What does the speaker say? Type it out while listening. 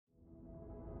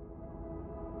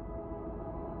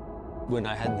When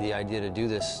I had the idea to do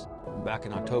this back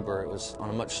in October, it was on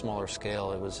a much smaller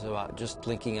scale. It was about just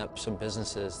linking up some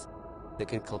businesses that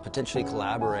could potentially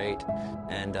collaborate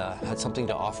and had something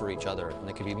to offer each other, and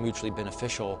that could be mutually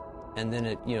beneficial. And then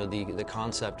the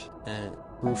concept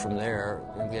grew from there.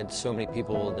 And we had so many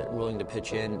people that were willing to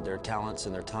pitch in their talents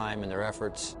and their time and their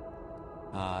efforts,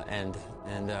 and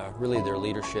really their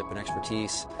leadership and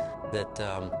expertise, that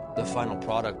the final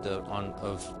product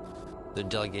of the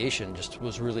delegation just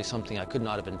was really something I could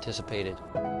not have anticipated.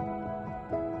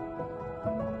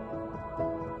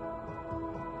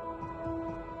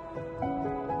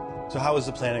 So how was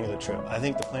the planning of the trip? I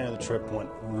think the planning of the trip went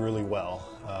really well.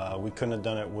 We couldn't have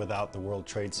done it without the World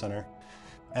Trade Center.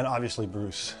 And obviously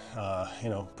Bruce,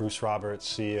 Bruce Roberts,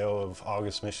 CEO of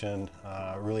August Mission,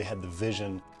 really had the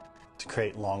vision to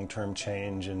create long-term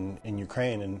change in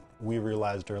Ukraine. And we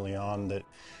realized early on that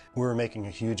we were making a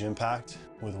huge impact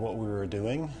with what we were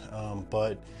doing,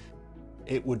 but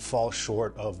it would fall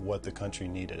short of what the country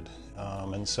needed.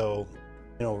 And so,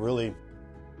 really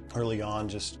early on,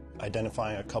 just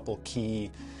identifying a couple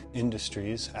key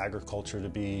industries, agriculture to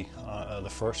be the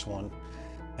first one,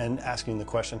 and asking the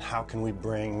question, how can we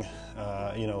bring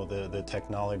the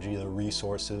technology, the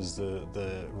resources,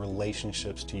 the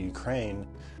relationships to Ukraine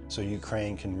so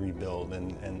Ukraine can rebuild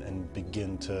and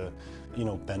begin to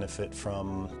benefit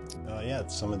from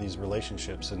some of these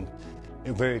relationships. And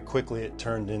very quickly it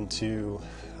turned into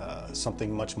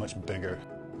something much bigger.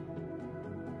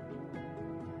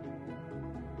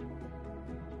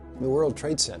 The World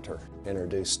Trade Center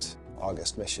introduced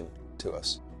August Mission to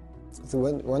us. The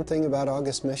one thing about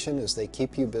August Mission is they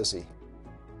keep you busy.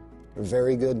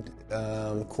 Very good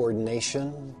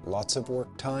coordination, lots of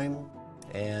work time,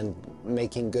 and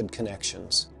making good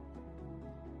connections.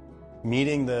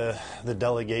 Meeting the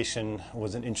delegation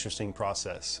was an interesting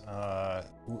process. I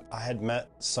had met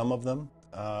some of them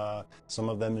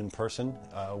in person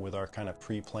with our kind of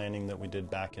pre-planning that we did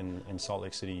back in Salt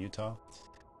Lake City, Utah.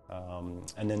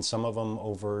 And then some of them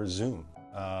over Zoom,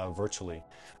 virtually.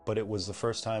 But it was the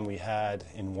first time we had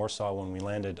in Warsaw, when we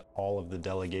landed, all of the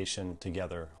delegation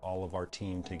together, all of our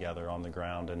team together on the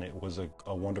ground, and it was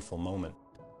a wonderful moment.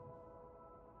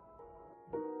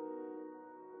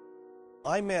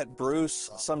 I met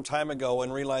Bruce some time ago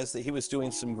and realized that he was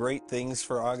doing some great things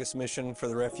for August Mission, for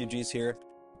the refugees here.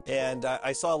 And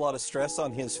I saw a lot of stress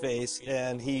on his face,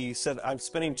 and he said, I'm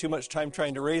spending too much time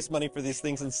trying to raise money for these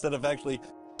things instead of actually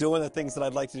doing the things that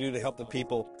I'd like to do to help the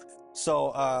people.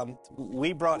 So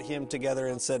we brought him together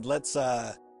and said, let's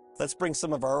bring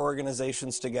some of our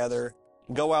organizations together,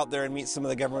 go out there and meet some of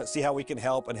the government, see how we can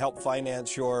help and help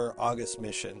finance your August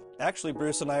Mission. Actually,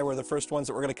 Bruce and I were the first ones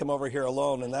that were going to come over here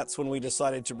alone, and that's when we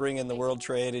decided to bring in the World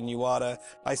Trade in Uwata.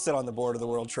 I sit on the board of the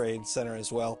World Trade Center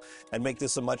as well, and make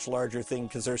this a much larger thing,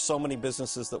 because there's so many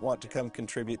businesses that want to come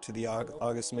contribute to the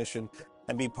August Mission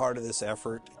and be part of this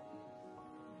effort.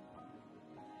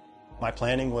 My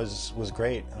planning was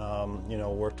great.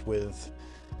 Worked with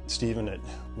Stephen at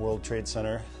World Trade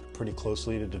Center pretty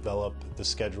closely to develop the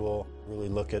schedule, really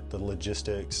look at the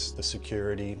logistics, the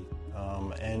security,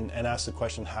 and ask the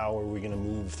question, how are we going to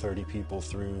move 30 people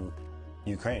through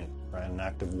Ukraine, right, an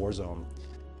active war zone?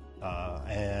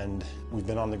 And we've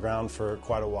been on the ground for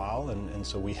quite a while, and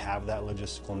so we have that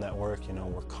logistical network.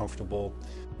 We're comfortable,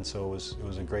 and so it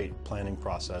was a great planning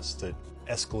process that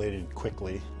escalated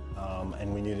quickly.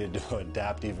 And we needed to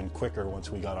adapt even quicker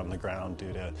once we got on the ground,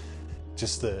 due to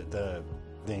just the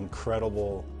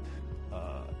incredible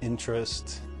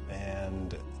interest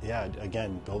and,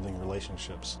 again, building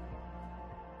relationships.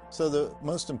 So the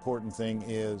most important thing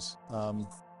is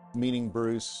meeting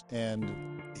Bruce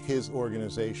and his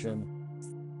organization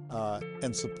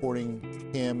and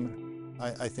supporting him.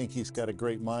 I think he's got a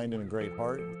great mind and a great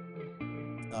heart.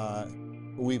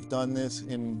 We've done this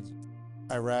in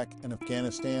Iraq and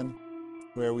Afghanistan,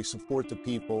 where we support the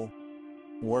people,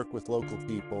 work with local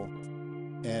people,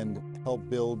 and help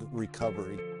build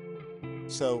recovery.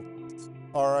 So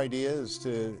our idea is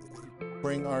to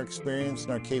bring our experience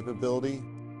and our capability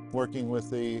working with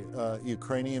the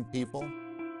Ukrainian people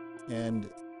and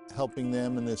helping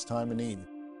them in this time of need.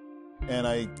 And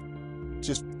I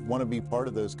just want to be part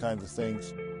of those kinds of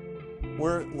things.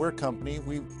 We're a company,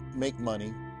 we make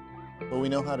money, but we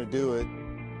know how to do it,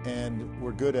 and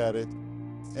we're good at it,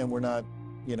 and we're not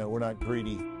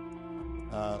greedy.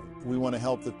 We want to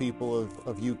help the people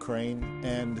of Ukraine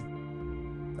and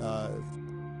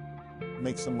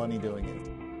make some money doing it.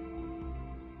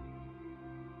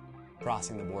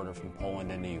 Crossing the border from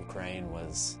Poland into Ukraine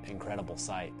was an incredible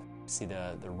sight. See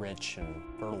the rich and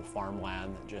fertile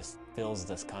farmland that just fills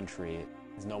this country.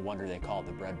 It's no wonder they call it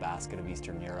the breadbasket of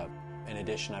Eastern Europe. In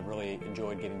addition, I've really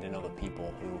enjoyed getting to know the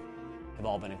people who have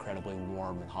all been incredibly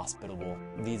warm and hospitable.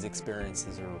 These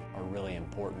experiences are really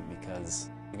important because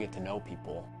you get to know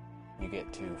people, you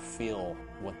get to feel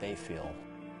what they feel,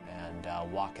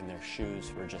 and walk in their shoes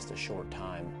for just a short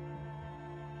time.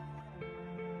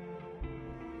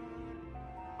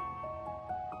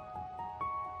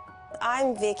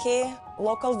 I'm Vicky,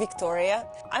 local Victoria.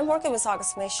 I'm working with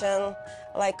August Mission,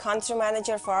 like country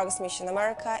manager for August Mission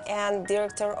America and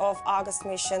director of August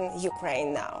Mission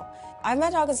Ukraine now. I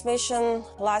met August Mission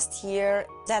last year.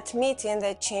 That meeting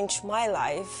that changed my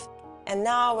life, and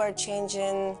now we're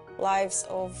changing lives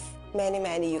of many,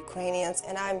 many Ukrainians,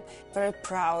 and I'm very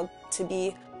proud to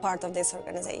be part of this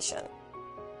organization.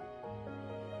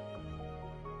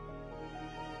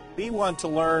 We want to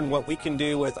learn what we can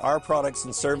do with our products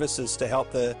and services to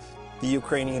help the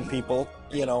Ukrainian people,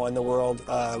 in the world.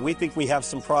 We think we have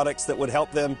some products that would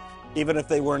help them even if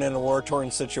they weren't in a war-torn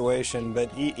situation,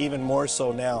 but even more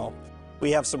so now.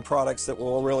 We have some products that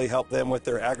will really help them with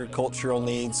their agricultural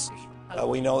needs.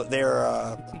 We know that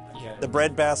they're the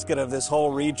breadbasket of this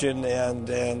whole region,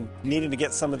 and needing to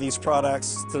get some of these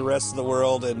products to the rest of the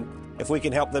world, and if we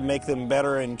can help them make them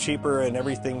better and cheaper and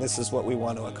everything, this is what we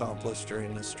want to accomplish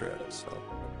during this trip. So,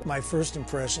 my first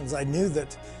impressions, I knew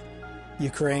that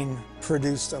Ukraine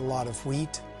produced a lot of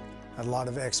wheat, a lot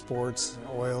of exports,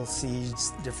 oil,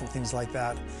 seeds, different things like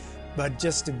that. But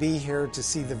just to be here to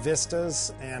see the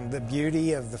vistas and the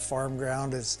beauty of the farm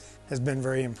ground has been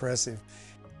very impressive.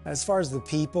 As far as the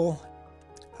people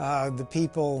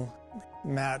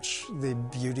match the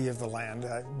beauty of the land.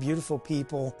 Beautiful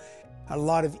people, a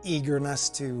lot of eagerness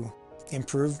to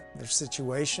improve their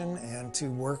situation and to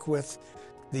work with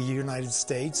the United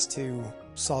States to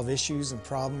solve issues and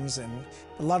problems, and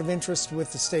a lot of interest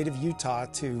with the state of Utah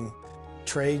to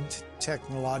trade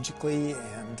technologically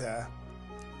and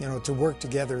to work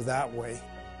together that way.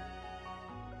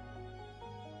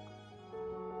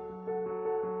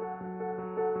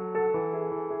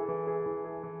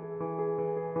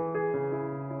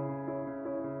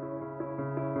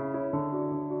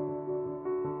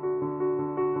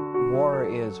 War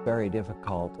is very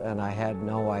difficult, and I had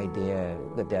no idea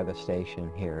the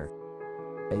devastation here.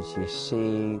 As you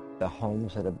see the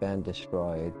homes that have been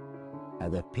destroyed,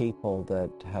 the people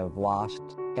that have lost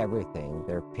everything,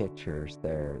 their pictures,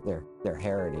 their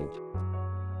heritage,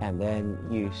 and then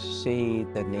you see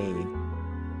the need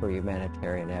for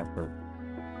humanitarian effort.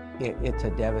 It's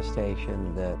a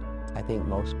devastation that I think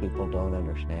most people don't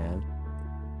understand.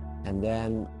 And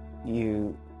then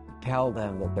you tell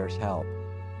them that there's help.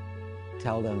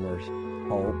 Tell them there's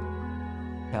hope.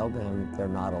 Tell them they're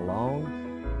not alone.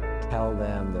 Tell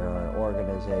them there are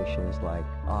organizations like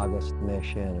August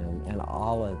Mission and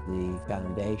all of the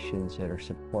foundations that are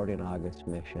supporting August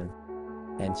Mission,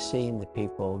 and seeing the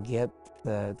people get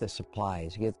the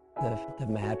supplies, get the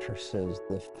mattresses,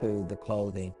 the food, the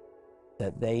clothing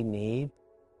that they need,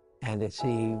 and to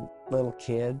see little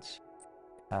kids,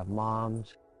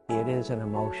 moms, it is an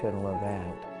emotional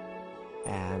event.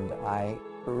 And I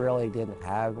really didn't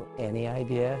have any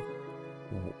idea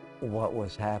what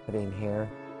was happening here,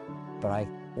 but I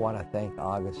want to thank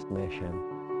August Mission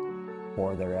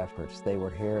for their efforts. They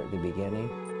were here at the beginning.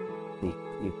 The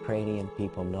Ukrainian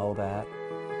people know that.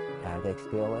 They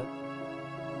feel it.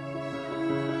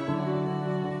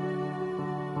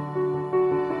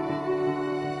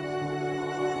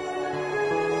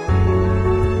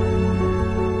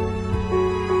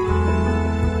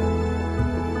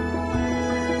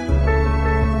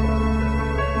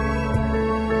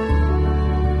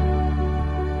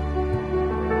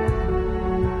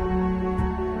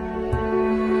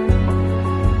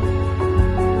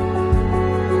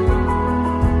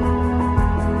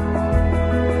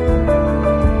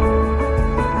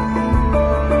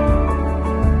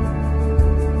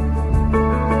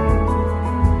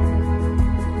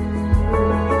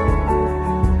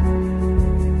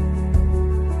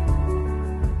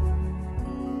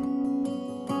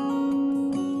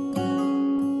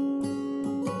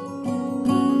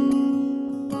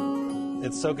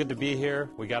 It's so good to be here.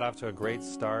 We got off to a great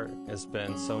start. It's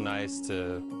been so nice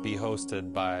to be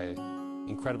hosted by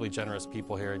incredibly generous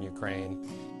people here in Ukraine.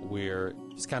 We're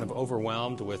just kind of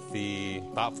overwhelmed with the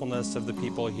thoughtfulness of the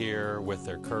people here, with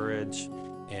their courage,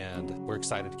 and we're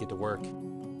excited to get to work.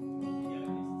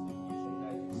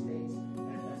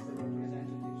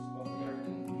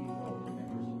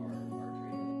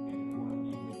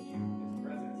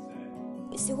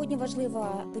 Сьогодні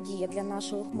важлива подія для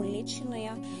нашої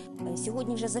Хмельниччини.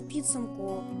 Сьогодні вже за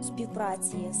підсумку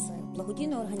співпраці з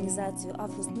благодійною організацією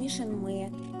August Mission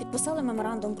ми підписали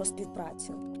меморандум про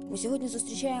співпрацю. Ми сьогодні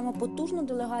зустрічаємо потужну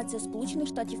делегацію Сполучених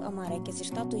Штатів Америки зі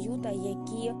штату Юта,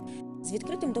 які з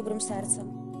відкритим добрим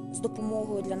серцем, з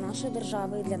допомогою для нашої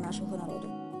держави і для нашого народу.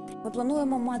 Ми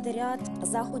плануємо мати ряд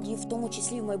заходів, в тому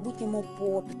числі в майбутньому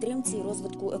по підтримці і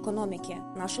розвитку економіки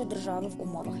нашої держави в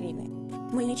умовах війни.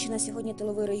 Хмельниччина сьогодні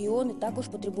тиловий регіон і також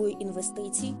потребує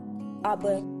інвестицій,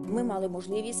 аби ми мали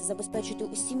можливість забезпечити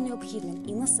усім необхідним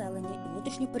і населення, і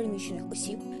внутрішньо переміщених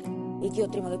осіб, які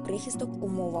отримали прихисток в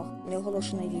умовах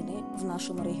неоголошеної війни в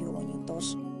нашому регіоні.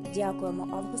 Тож дякуємо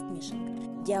August Mission,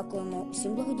 дякуємо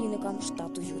усім благодійникам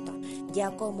штату Юта,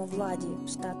 дякуємо владі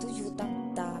штату Юта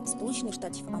та Сполучених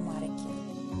Штатів Америки.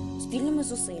 Спільними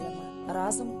зусиллями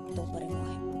разом до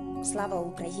перемоги. Слава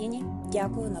Україні!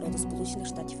 Дякую народу Сполучених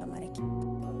Штатів Америки.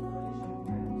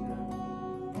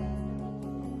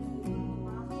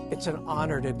 It's an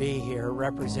honor to be here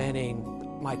representing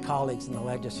my colleagues in the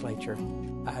legislature.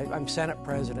 I'm Senate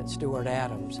President Stuart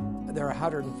Adams. There are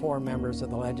 104 members of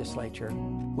the legislature.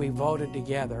 We voted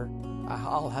together,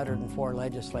 all 104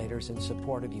 legislators, in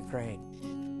support of Ukraine.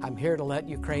 I'm here to let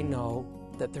Ukraine know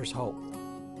that there's hope,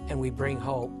 and we bring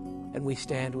hope, and we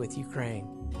stand with Ukraine.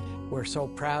 We're so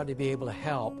proud to be able to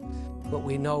help, but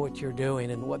we know what you're doing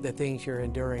and what the things you're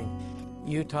enduring.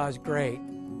 Utah's great,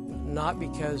 not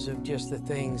because of just the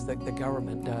things that the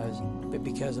government does, but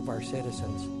because of our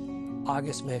citizens.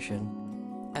 August Mission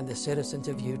and the citizens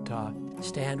of Utah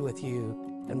stand with you,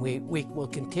 and we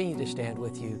will continue to stand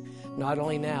with you, not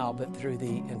only now, but through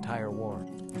the entire war.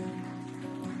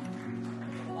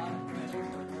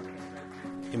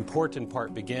 Important part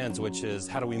begins, which is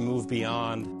how do we move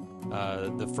beyond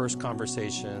the first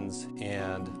conversations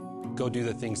and go do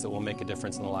the things that will make a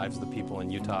difference in the lives of the people in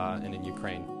Utah and in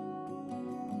Ukraine.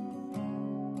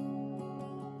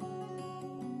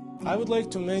 I would like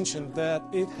to mention that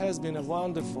it has been a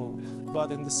wonderful, but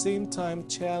at the same time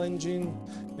challenging,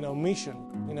 mission,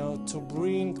 to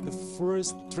bring the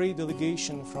first trade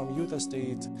delegation from Utah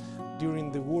State during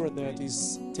the war that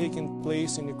is taking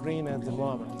place in Ukraine at the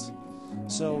moment.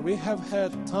 So we have had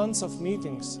tons of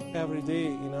meetings every day,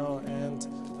 and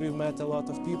we've met a lot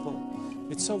of people.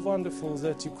 It's so wonderful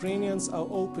that Ukrainians are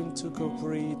open to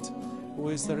cooperate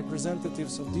with the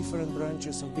representatives of different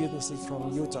branches of businesses from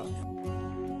Utah.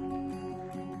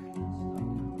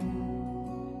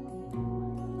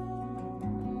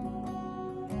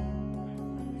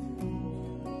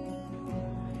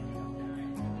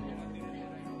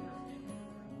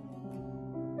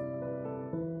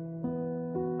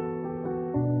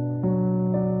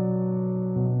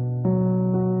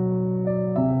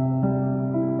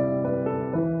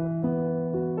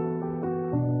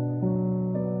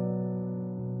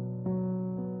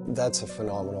 That's a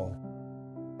phenomenal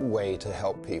way to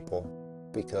help people,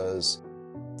 because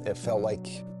it felt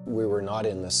like we were not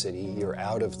in the city, you're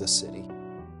out of the city.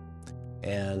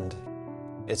 And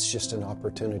it's just an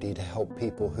opportunity to help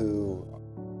people who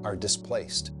are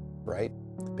displaced, right?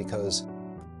 Because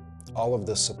all of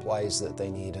the supplies that they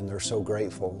need, and they're so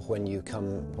grateful when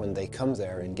they come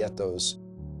there and get those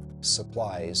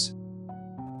supplies,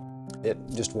 it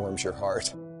just warms your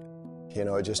heart.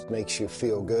 It just makes you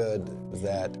feel good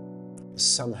that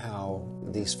somehow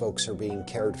these folks are being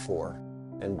cared for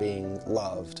and being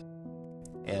loved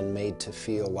and made to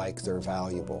feel like they're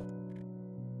valuable.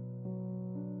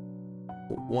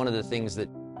 One of the things that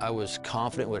I was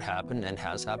confident would happen and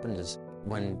has happened is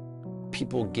when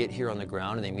people get here on the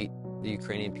ground and they meet the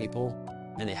Ukrainian people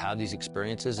and they have these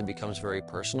experiences, it becomes very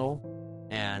personal,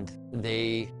 and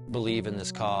they believe in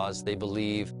this cause. They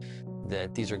believe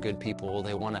that these are good people.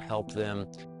 They want to help them.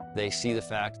 They see the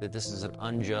fact that this is an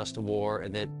unjust war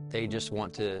and that they just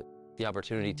want the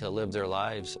opportunity to live their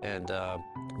lives and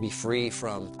be free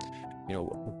from,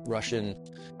 Russian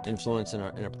influence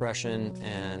and oppression.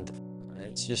 And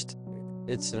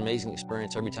it's an amazing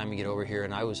experience every time you get over here.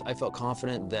 And I felt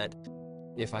confident that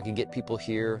if I could get people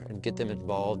here and get them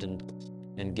involved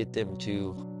and get them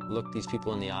to look these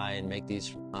people in the eye and make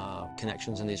these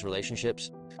connections and these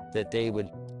relationships, that they would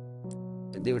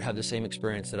have the same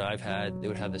experience that I've had. They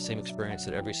would have the same experience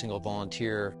that every single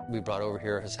volunteer we brought over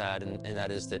here has had, and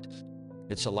that is that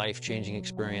it's a life-changing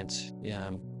experience.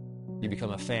 You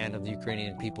become a fan of the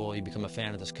Ukrainian people, you become a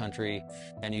fan of this country,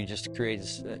 and you just create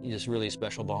this really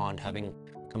special bond having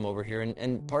come over here.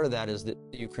 And part of that is that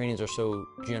the Ukrainians are so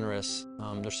generous.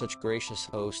 They're such gracious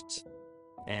hosts,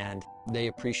 and they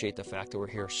appreciate the fact that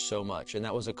we're here so much. And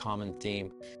that was a common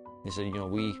theme. They said,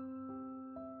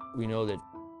 we know that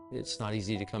it's not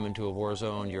easy to come into a war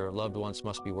zone. Your loved ones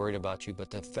must be worried about you, but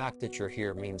the fact that you're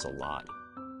here means a lot.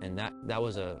 And that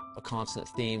was a constant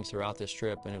theme throughout this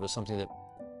trip, and it was something that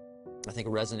I think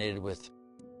resonated with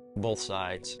both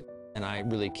sides. And I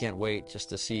really can't wait just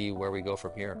to see where we go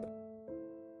from here.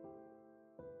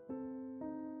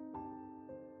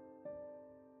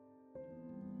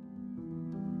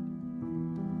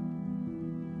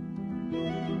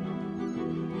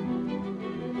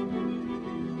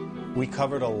 We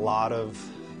covered a lot of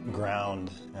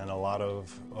ground and a lot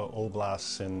of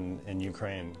oblasts in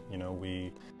Ukraine. You know,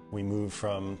 we moved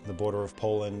from the border of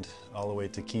Poland all the way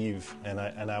to Kyiv,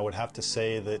 and I would have to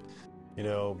say that, you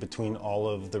know, between all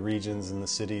of the regions and the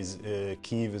cities,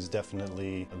 Kyiv is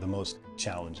definitely the most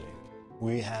challenging.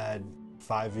 We had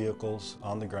 5 vehicles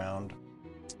on the ground,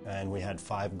 and we had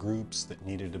 5 groups that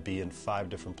needed to be in 5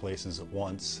 different places at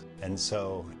once. And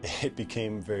so it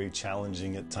became very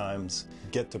challenging at times to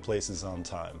get to places on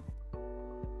time.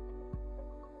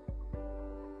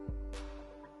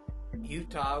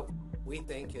 Utah, we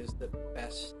think, is the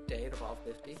best state of all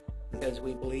 50 because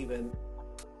we believe in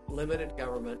limited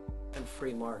government and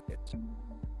free markets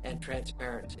and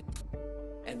transparency.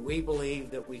 And we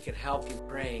believe that we can help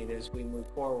Ukraine as we move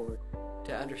forward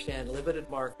to understand limited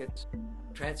markets,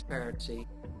 transparency,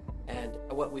 and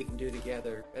what we can do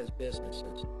together as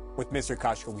businesses. With Mr.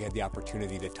 Kashko, we had the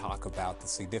opportunity to talk about the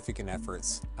significant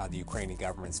efforts the Ukrainian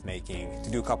government's making to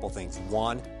do a couple things.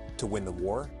 One, to win the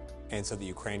war, and so that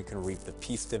Ukraine can reap the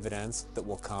peace dividends that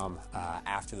will come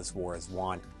after this war is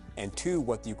won. And 2,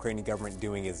 what the Ukrainian government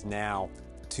doing is now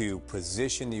to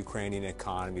position the Ukrainian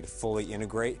economy to fully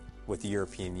integrate with the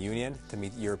European Union, to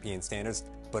meet European standards,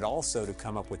 but also to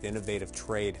come up with innovative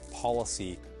trade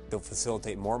policy that will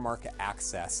facilitate more market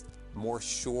access, more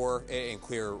sure and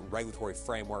clear regulatory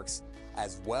frameworks,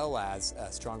 as well as a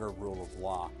stronger rule of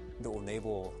law that will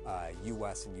enable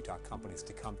U.S. and Utah companies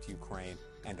to come to Ukraine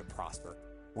and to prosper.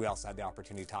 We also had the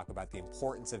opportunity to talk about the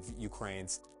importance of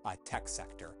Ukraine's tech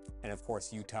sector. And of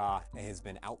course, Utah has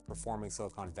been outperforming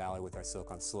Silicon Valley with our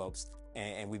Silicon Slopes.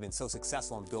 And we've been so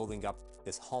successful in building up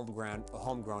this homegrown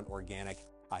organic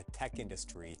tech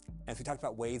industry. And we talked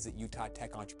about ways that Utah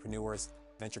tech entrepreneurs,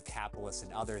 venture capitalists,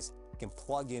 and others can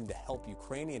plug in to help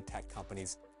Ukrainian tech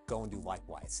companies go and do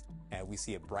likewise. And we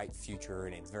see a bright future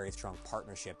and a very strong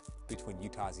partnership between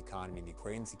Utah's economy and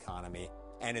Ukraine's economy.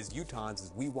 And as Utahns,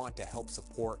 as we want to help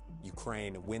support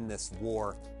Ukraine win this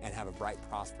war and have a bright,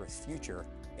 prosperous future,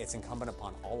 it's incumbent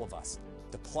upon all of us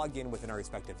to plug in within our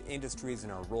respective industries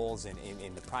and our roles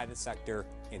in the private sector,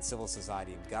 in civil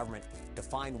society and government, to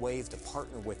find ways to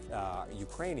partner with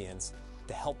Ukrainians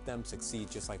to help them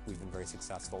succeed, just like we've been very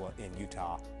successful in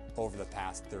Utah over the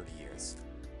past 30 years.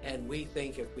 And we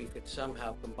think if we could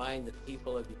somehow combine the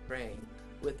people of Ukraine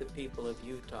with the people of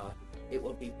Utah, it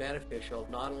will be beneficial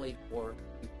not only for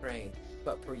Ukraine,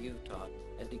 but for Utah.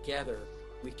 And together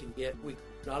we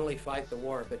not only fight the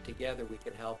war, but together we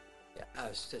can help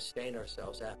us sustain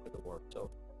ourselves after the war.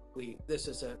 So this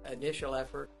is an initial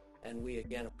effort, and we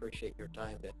again appreciate your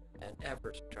time and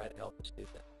efforts to try to help us do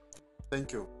that.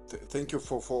 Thank you. Thank you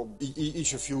for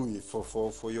each of you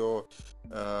for your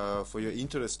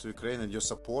interest to Ukraine and your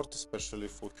support, especially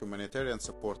for humanitarian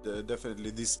support.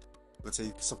 Definitely this, let's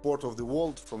say, support of the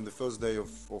world from the first day of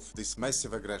this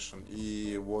massive aggression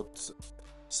was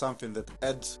something that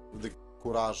adds the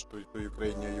courage to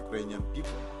Ukrainian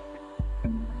people.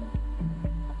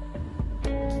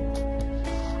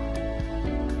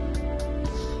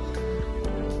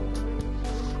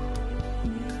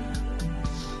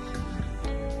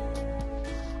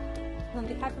 On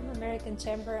behalf of American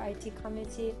Chamber IT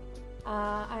Committee,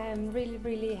 I am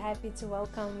really happy to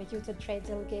welcome Utah Trade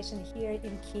Delegation here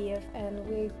in Kyiv, and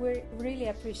we really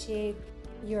appreciate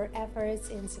your efforts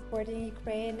in supporting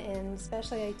Ukraine and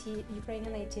especially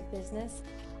Ukrainian IT business.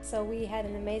 So we had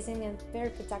an amazing and very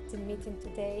productive meeting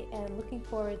today, and looking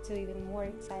forward to even more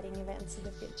exciting events in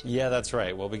the future. Yeah, that's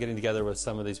right. We'll be getting together with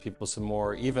some of these people some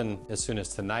more, even as soon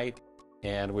as tonight.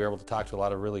 And we were able to talk to a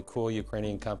lot of really cool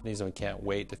Ukrainian companies, and we can't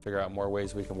wait to figure out more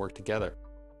ways we can work together.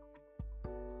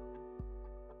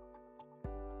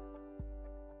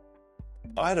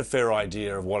 I had a fair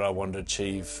idea of what I wanted to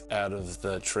achieve out of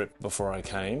the trip before I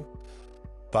came,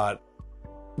 but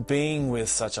being with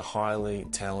such a highly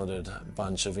talented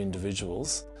bunch of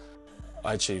individuals,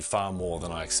 I achieved far more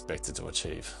than I expected to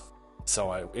achieve. So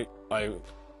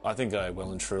I think I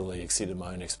well and truly exceeded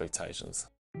my own expectations.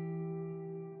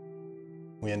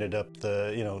 We ended up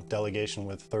the delegation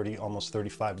with almost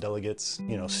 35 delegates,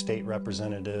 state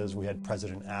representatives. We had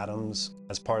President Adams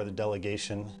as part of the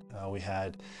delegation. We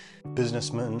had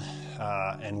businessmen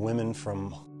and women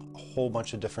from a whole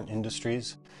bunch of different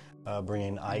industries,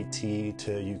 bringing IT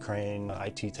to Ukraine,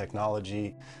 IT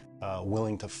technology,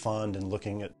 willing to fund and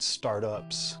looking at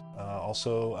startups.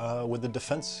 Also with the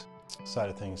defense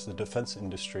side of things, the defense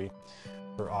industry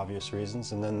for obvious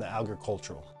reasons, and then the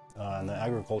agricultural. And the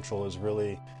agricultural is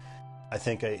really, I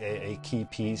think, a key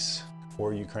piece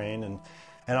for Ukraine. And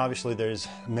obviously there's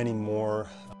many more,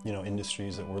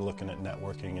 industries that we're looking at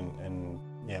networking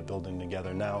and building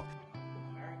together now.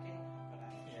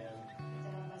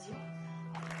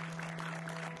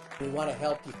 We want to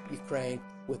help Ukraine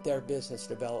with their business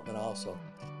development also.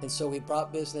 And so we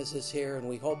brought businesses here, and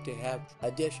we hope to have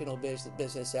additional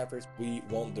business efforts. We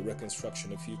want the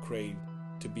reconstruction of Ukraine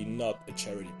to be not a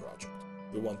charity project.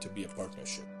 We want to be a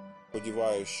partnership.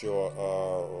 Сподіваюся, що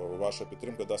ваша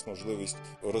підтримка дасть можливість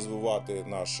розвивати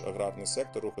наш аграрний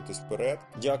сектор, рухатись вперед.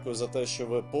 Дякую за те, що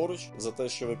ви поруч, за те,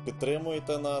 що ви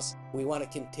підтримуєте нас. We want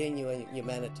to continue a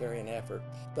humanitarian effort,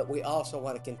 but we also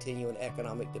want to continue an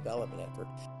economic development effort.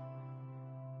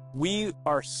 We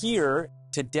are here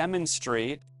to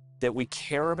demonstrate that we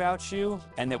care about you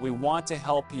and that we want to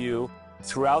help you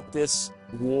throughout this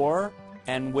war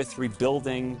and with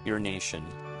rebuilding your nation.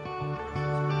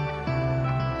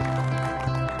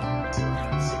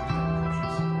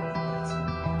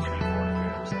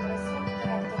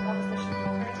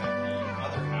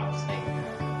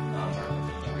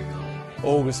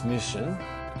 August Mission,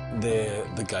 they're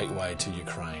the gateway to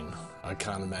Ukraine. I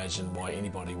can't imagine why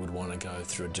anybody would want to go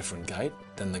through a different gate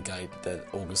than the gate that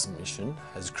August Mission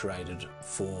has created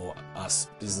for us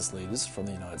business leaders from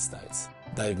the United States.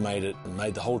 They've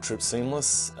made the whole trip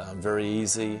seamless, very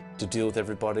easy to deal with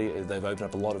everybody. They've opened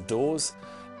up a lot of doors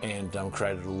and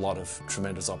created a lot of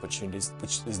tremendous opportunities,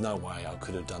 which there's no way I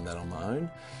could have done that on my own.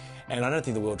 And I don't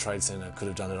think the World Trade Center could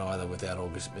have done it either without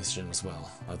August Mission as well.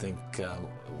 I think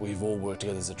we've all worked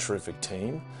together as a terrific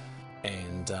team,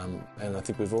 and I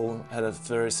think we've all had a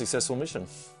very successful mission.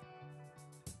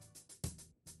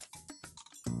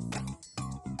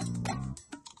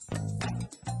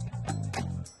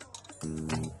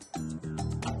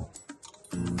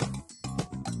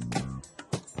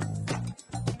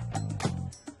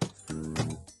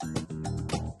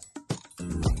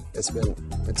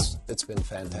 It's been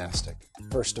fantastic.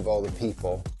 First of all, the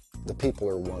people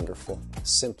are wonderful,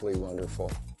 simply wonderful,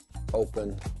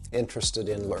 open, interested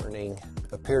in learning,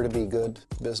 appear to be good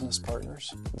business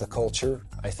partners. The culture,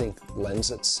 I think,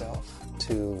 lends itself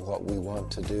to what we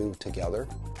want to do together,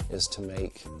 is to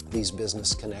make these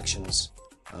business connections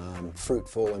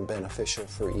fruitful and beneficial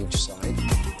for each side.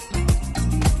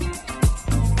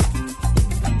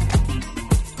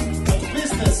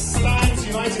 Business stands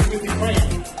united with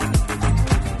Ukraine.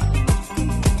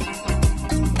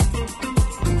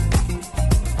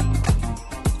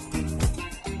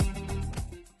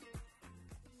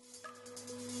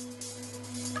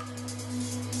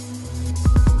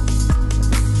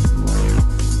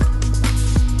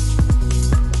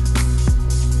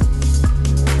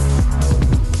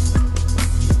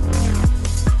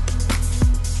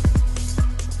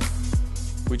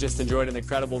 Just enjoyed an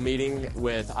incredible meeting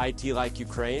with IT Like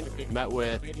Ukraine. Met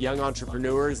with young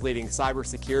entrepreneurs leading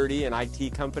cybersecurity and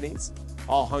IT companies,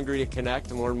 all hungry to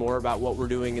connect and learn more about what we're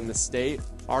doing in the state.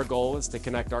 Our goal is to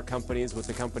connect our companies with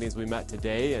the companies we met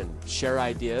today and share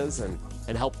ideas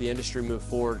and help the industry move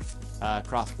forward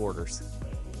across borders.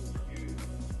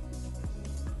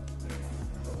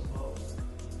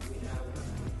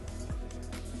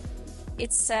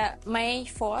 It's May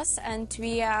 4th, and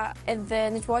we are at the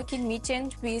networking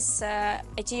meeting with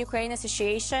IT Ukraine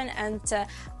Association and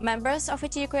members of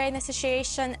IT Ukraine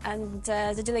Association and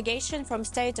the delegation from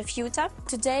state of Utah.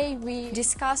 Today we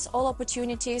discuss all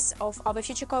opportunities of our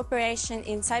future cooperation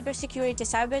in cybersecurity,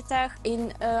 cybertech.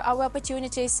 In our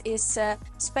opportunities is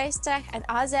space tech and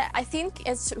other. I think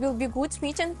it will be a good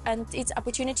meeting and it's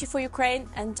opportunity for Ukraine,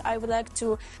 and I would like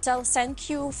to tell thank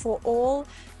you for all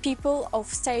people of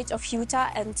state of Utah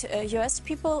and US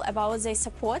people about their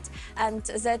support, and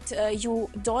that you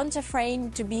don't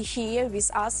afraid to be here with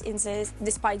us in this,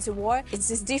 despite the war. It's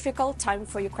this difficult time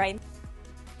for Ukraine.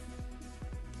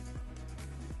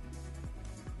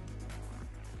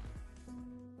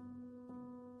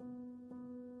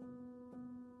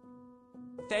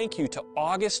 Thank you to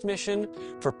August Mission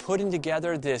for putting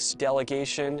together this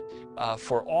delegation,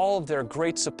 for all of their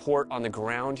great support on the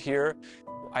ground here.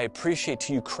 I appreciate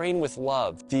To Ukraine with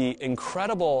Love the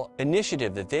incredible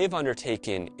initiative that they've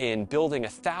undertaken in building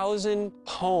 1,000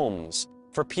 homes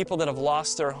for people that have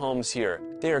lost their homes here.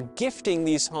 They are gifting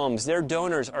these homes. Their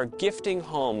donors are gifting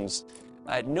homes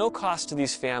at no cost to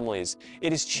these families.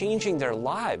 It is changing their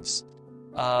lives.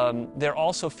 They're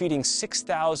also feeding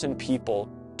 6,000 people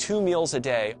 2 meals a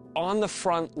day on the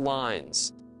front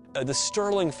lines. The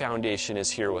Sterling Foundation is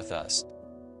here with us.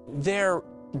 They're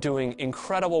doing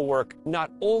incredible work not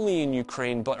only in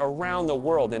Ukraine but around the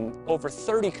world in over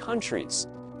 30 countries.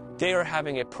 They are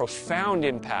having a profound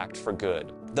impact for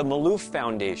good. The Maloof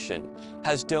Foundation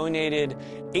has donated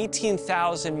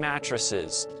 18,000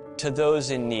 mattresses to those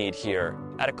in need here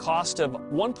at a cost of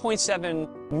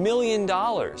 $1.7 million.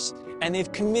 And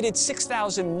they've committed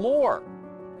 6,000 more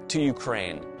to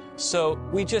Ukraine. So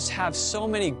we just have so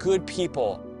many good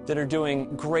people that are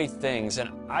doing great things, and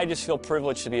I just feel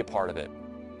privileged to be a part of it.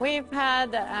 We've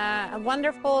had a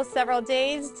wonderful several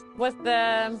days with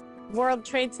the World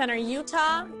Trade Center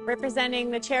Utah,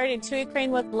 representing the charity To Ukraine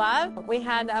with Love. We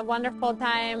had a wonderful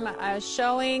time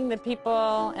showing the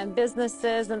people and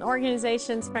businesses and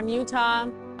organizations from Utah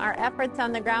our efforts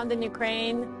on the ground in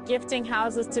Ukraine, gifting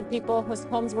houses to people whose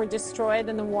homes were destroyed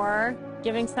in the war,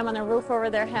 giving someone a roof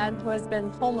over their head who has been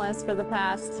homeless for the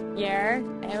past year.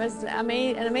 It was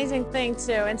an amazing thing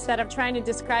to, instead of trying to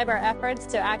describe our efforts,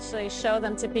 to actually show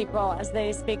them to people as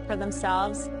they speak for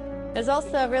themselves. It's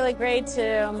also really great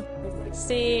to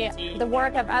see the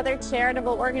work of other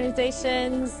charitable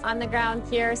organizations on the ground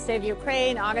here, Save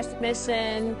Ukraine, August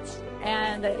Mission,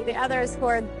 and the others who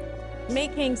are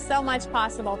making so much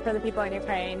possible for the people in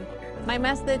Ukraine. My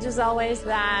message is always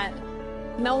that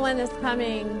no one is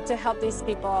coming to help these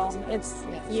people. It's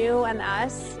you and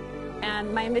us.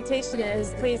 And my invitation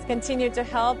is, please continue to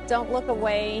help. Don't look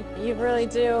away. You really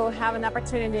do have an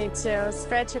opportunity to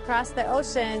stretch across the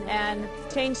ocean and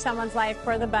change someone's life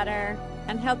for the better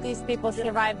and help these people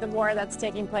survive the war that's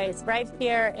taking place right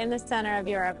here in the center of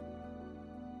Europe.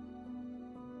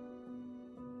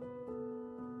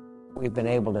 We've been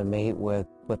able to meet with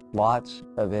lots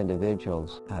of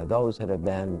individuals, those that have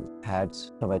had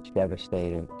so much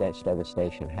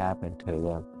devastation happen to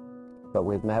them. But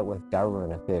we've met with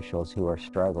government officials who are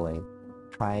struggling,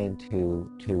 trying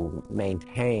to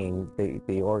maintain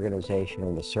the organization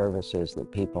and the services that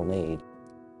people need.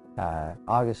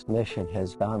 August Mission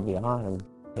has gone beyond,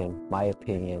 in my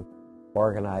opinion,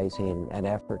 organizing an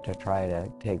effort to try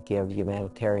to give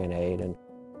humanitarian aid, and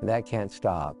that can't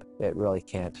stop. It really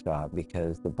can't stop,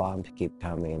 because the bombs keep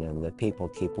coming and the people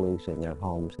keep losing their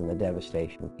homes and the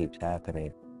devastation keeps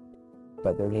happening.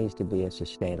 But there needs to be a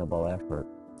sustainable effort.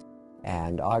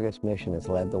 And August Mission has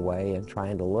led the way in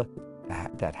trying to look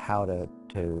at how to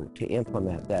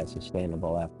implement that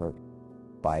sustainable effort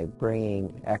by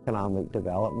bringing economic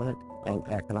development and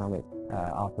economic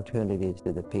opportunities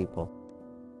to the people.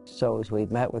 So as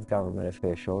we've met with government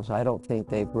officials, I don't think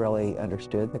they've really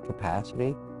understood the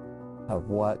capacity of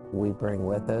what we bring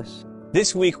with us.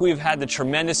 This week we've had the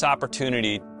tremendous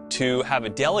opportunity to have a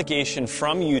delegation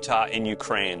from Utah in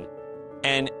Ukraine.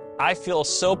 And I feel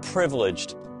so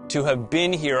privileged to have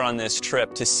been here on this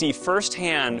trip to see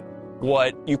firsthand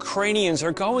what Ukrainians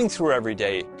are going through every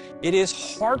day. It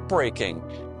is heartbreaking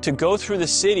to go through the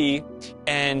city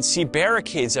and see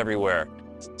barricades everywhere,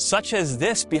 such as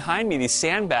this behind me, these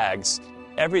sandbags.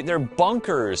 They're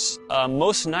bunkers.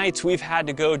 Most nights we've had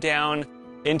to go down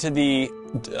into the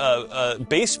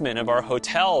basement of our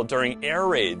hotel during air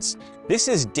raids. This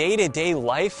is day-to-day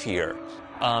life here.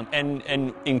 And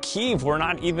in Kyiv, we're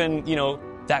not even,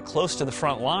 that close to the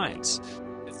front lines.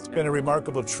 It's been a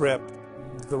remarkable trip.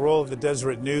 The role of the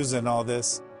Deseret News in all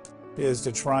this is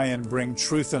to try and bring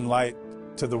truth and light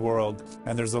to the world.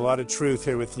 And there's a lot of truth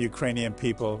here with the Ukrainian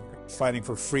people, fighting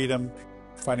for freedom,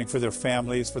 fighting for their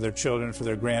families, for their children, for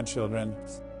their grandchildren.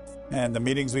 And the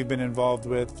meetings we've been involved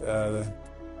with,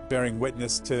 bearing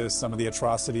witness to some of the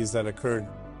atrocities that occurred,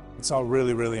 it's all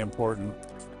really, really important.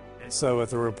 So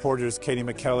with the reporters, Katie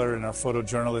McKellar, and our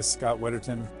photojournalist, Scott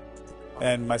Witterton,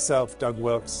 and myself, Doug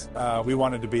Wilkes, we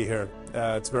wanted to be here.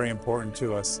 It's very important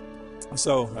to us.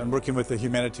 So I'm working with the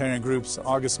humanitarian groups.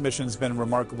 August Mission's been a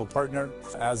remarkable partner,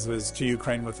 as was To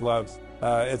Ukraine with Love.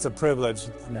 It's a privilege,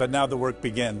 but now the work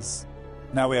begins.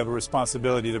 Now we have a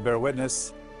responsibility to bear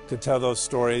witness, to tell those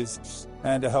stories,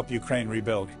 and to help Ukraine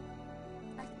rebuild.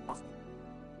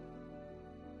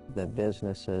 The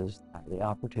businesses, the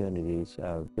opportunities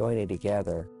of joining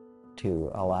together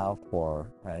to allow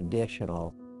for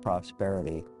additional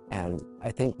prosperity. And I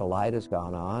think the light has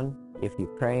gone on. If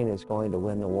Ukraine is going to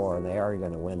win the war, they are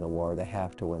going to win the war. They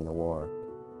have to win the war.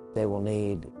 They will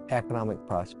need economic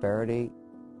prosperity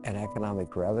and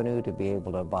economic revenue to be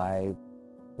able to buy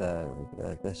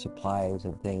the supplies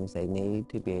and things they need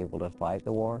to be able to fight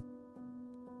the war.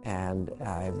 And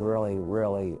I'm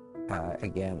really,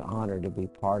 again, honored to be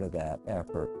part of that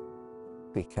effort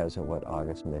because of what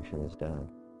August Mission has done.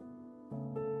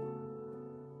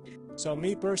 So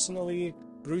me personally,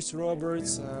 Bruce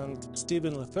Roberts and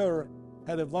Stephen Lefevre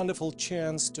had a wonderful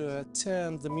chance to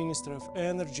attend the Minister of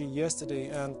Energy yesterday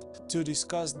and to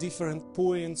discuss different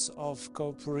points of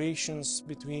cooperations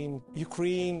between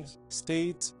Ukraine,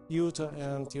 state, Utah,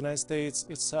 and the United States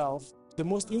itself. The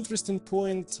most interesting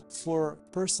point for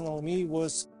personal me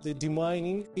was the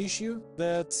demining issue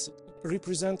that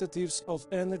representatives of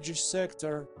energy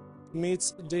sector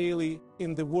meets daily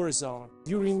in the war zone.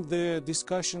 During the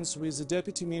discussions with the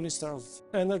Deputy Minister of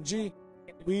Energy,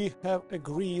 we have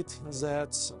agreed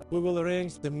that we will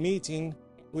arrange the meeting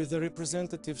with the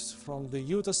representatives from the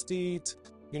Utah State,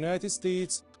 United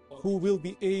States, who will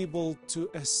be able to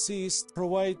assist,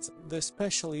 provide the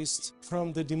specialists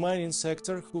from the demining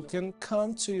sector who can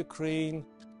come to Ukraine,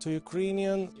 to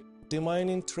Ukrainian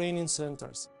demining training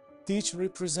centers, teach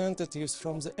representatives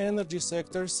from the energy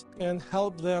sectors and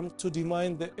help them to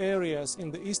demine the areas in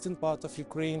the eastern part of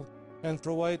Ukraine and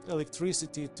provide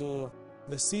electricity to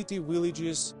the city,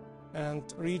 villages and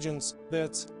regions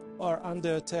that are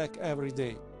under attack every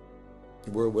day.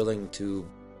 We're willing to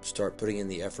start putting in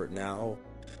the effort now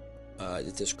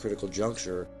at this critical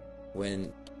juncture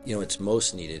when it's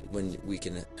most needed, when we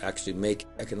can actually make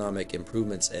economic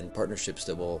improvements and partnerships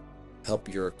that will help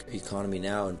your economy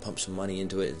now and pump some money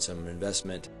into it and some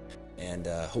investment and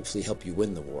hopefully help you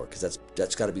win the war, because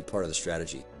that's got to be part of the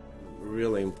strategy.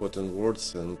 Really important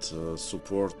words, and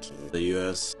support the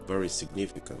US very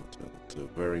significant and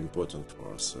very important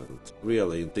for us, and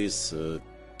really in this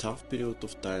tough period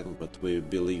of time, but we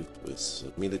believe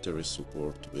with military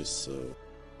support, with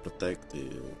protect the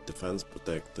defense,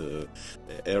 protect the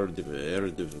air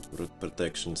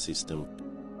protection system.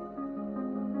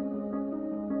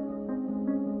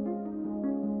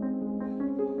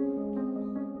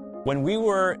 When we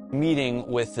were meeting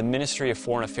with the Ministry of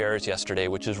Foreign Affairs yesterday,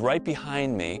 which is right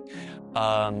behind me,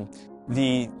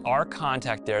 our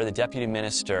contact there, the Deputy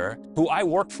Minister, who I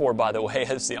work for, by the way,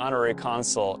 as the Honorary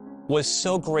Consul, was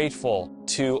so grateful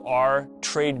to our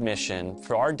trade mission,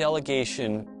 for our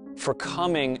delegation, for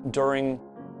coming during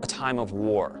a time of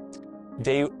war.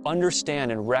 They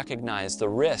understand and recognize the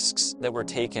risks that were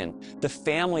taken, the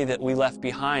family that we left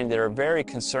behind that are very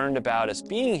concerned about us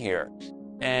being here.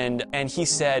 And he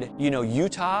said,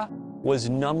 Utah was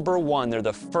 #1. They're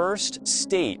the first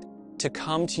state to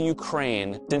come to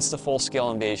Ukraine since the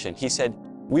full-scale invasion. He said,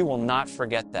 we will not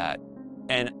forget that.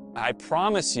 And I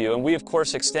promise you, and we of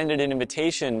course extended an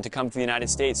invitation to come to the United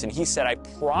States, and he said, I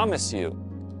promise you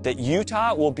that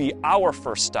Utah will be our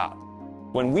first stop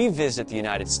when we visit the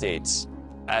United States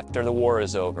after the war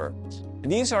is over.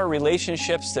 And these are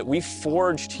relationships that we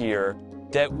forged here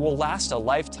that will last a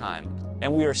lifetime.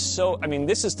 And we are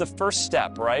this is the first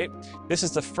step, right? This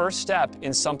is the first step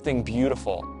in something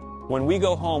beautiful. When we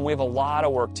go home, we have a lot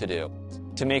of work to do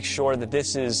to make sure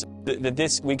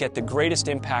that we get the greatest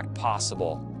impact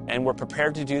possible. And we're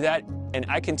prepared to do that. And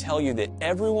I can tell you that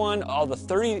all the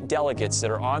 30 delegates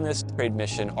that are on this trade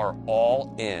mission are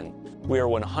all in. We are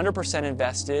 100%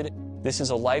 invested. This is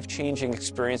a life-changing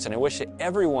experience, and I wish that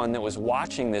everyone that was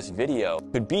watching this video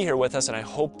could be here with us, and I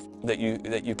hope that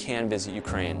you can visit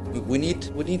Ukraine. We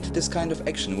need this kind of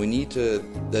action. We need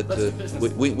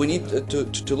we need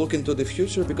to look into the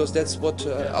future, because that's what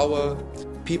our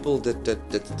people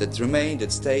that remain,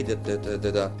 that stay,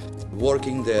 that are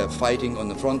working, they're fighting on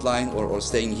the front line or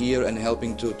staying here and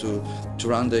helping to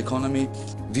run the economy,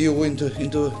 view into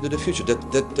the future.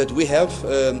 That we have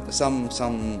some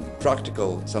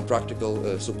practical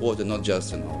support and not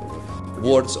just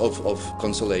words of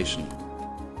consolation.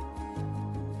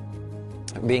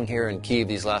 Being here in Kyiv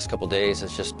these last couple days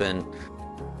has just been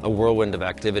a whirlwind of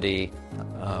activity.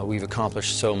 We've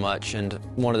accomplished so much, and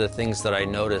one of the things that I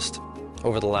noticed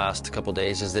over the last couple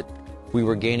days is that we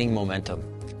were gaining momentum.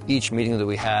 Each meeting that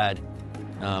we had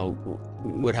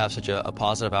would have such a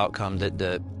positive outcome that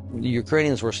the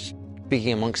Ukrainians were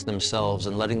speaking amongst themselves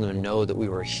and letting them know that we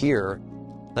were here,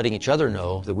 letting each other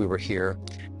know that we were here,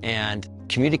 and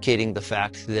communicating the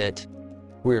fact that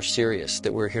we're serious,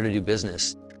 that we're here to do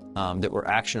business, that we're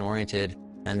action-oriented,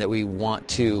 and that we want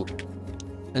to,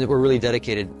 and that we're really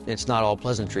dedicated. It's not all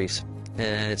pleasantries.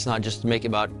 And it's not just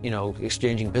about,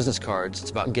 exchanging business cards.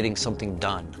 It's about getting something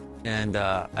done. And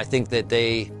I think that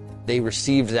they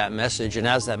received that message. And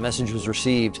as that message was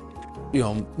received,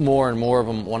 more and more of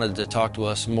them wanted to talk to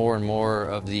us. More and more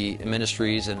of the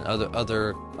ministries and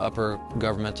other upper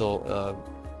governmental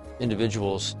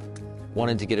individuals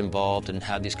wanted to get involved and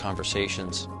have these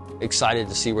conversations. Excited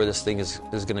to see where this thing is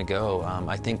going to go.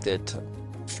 I think that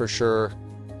for sure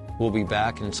we'll be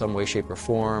back in some way, shape, or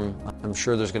form. I'm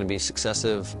sure there's going to be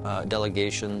successive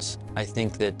delegations. I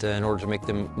think that in order to make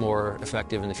them more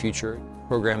effective in the future,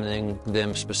 programming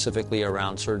them specifically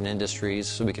around certain industries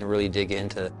so we can really dig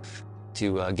into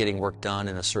getting work done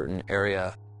in a certain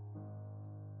area.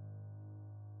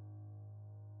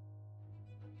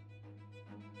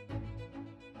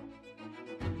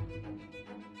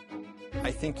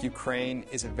 I think Ukraine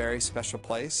is a very special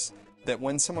place, that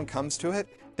when someone comes to it,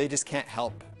 they just can't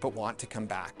help but want to come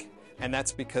back. And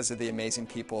that's because of the amazing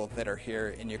people that are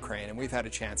here in Ukraine. And we've had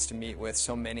a chance to meet with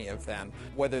so many of them,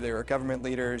 whether they were government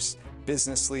leaders,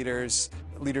 business leaders,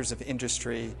 leaders of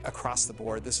industry, across the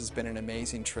board. This has been an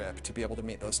amazing trip to be able to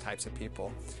meet those types of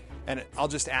people. And I'll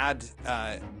just add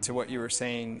to what you were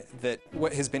saying, that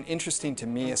what has been interesting to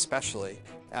me especially,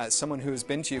 as someone who has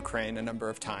been to Ukraine a number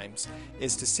of times,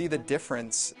 is to see the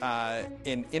difference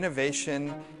in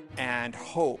innovation and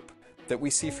hope that we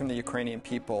see from the Ukrainian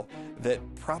people that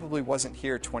probably wasn't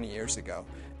here 20 years ago.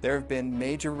 There have been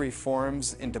major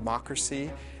reforms in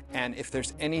democracy, and if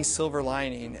there's any silver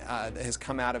lining that has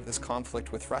come out of this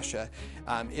conflict with Russia,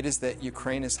 it is that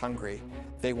Ukraine is hungry.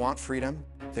 They want freedom,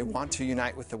 they want to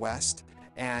unite with the West,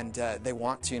 and they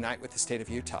want to unite with the state of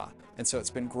Utah. And so it's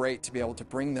been great to be able to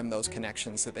bring them those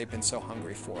connections that they've been so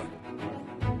hungry for.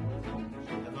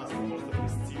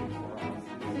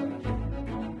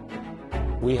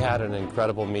 We had an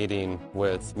incredible meeting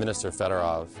with Minister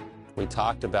Fedorov. We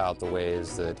talked about the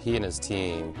ways that he and his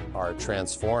team are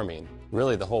transforming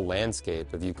really the whole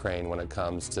landscape of Ukraine when it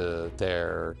comes to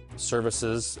their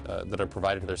services that are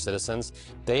provided to their citizens.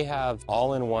 They have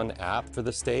all-in-one app for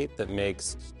the state that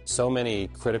makes so many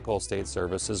critical state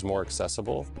services more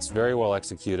accessible. It's very well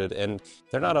executed, and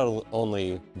they're not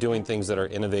only doing things that are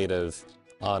innovative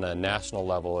on a national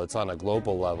level, it's on a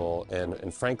global level,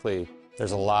 and frankly,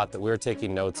 there's a lot that we're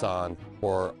taking notes on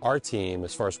for our team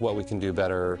as far as what we can do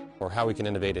better or how we can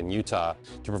innovate in Utah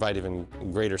to provide even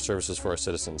greater services for our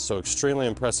citizens. So extremely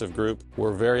impressive group.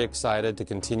 We're very excited to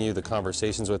continue the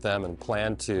conversations with them and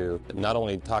plan to not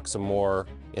only talk some more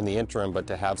in the interim, but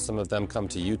to have some of them come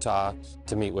to Utah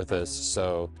to meet with us.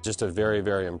 So just a very,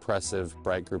 very impressive,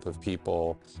 bright group of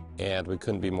people, and we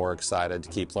couldn't be more excited to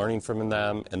keep learning from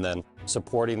them and then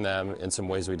supporting them in some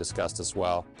ways we discussed as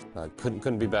well.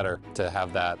 Couldn't be better to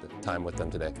have that time with them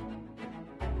today.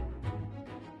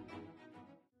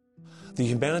 The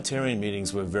humanitarian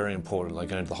meetings were very important, like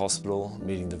going to the hospital,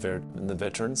 meeting the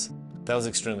veterans. That was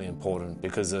extremely important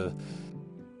because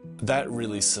that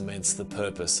really cements the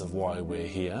purpose of why we're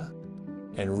here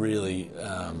and really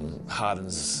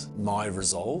hardens my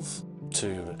resolve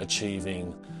to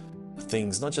achieving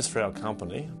things not just for our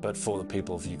company but for the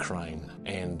people of Ukraine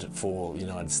and for the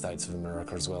United States of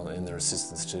America as well in their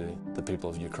assistance to the people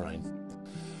of Ukraine.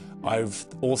 I've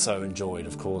also enjoyed,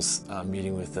 of course,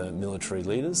 meeting with the military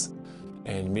leaders,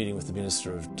 and meeting with the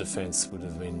Minister of Defence would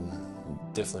have been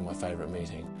definitely my favourite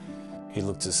meeting. He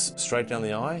looked us straight down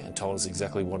the eye and told us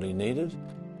exactly what he needed,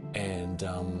 and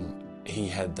he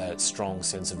had that strong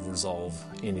sense of resolve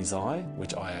in his eye,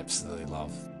 which I absolutely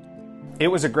love. It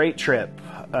was a great trip.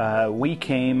 We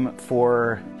came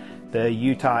for the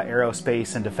Utah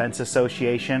Aerospace and Defense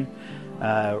Association,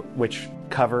 which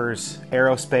covers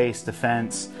aerospace,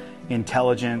 defense,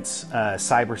 intelligence,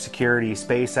 cybersecurity,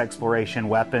 space exploration,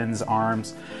 weapons,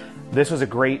 arms. This was a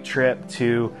great trip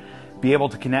to be able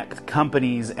to connect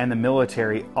companies and the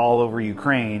military all over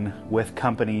Ukraine with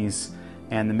companies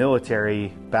and the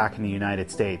military back in the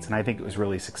United States, and I think it was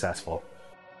really successful.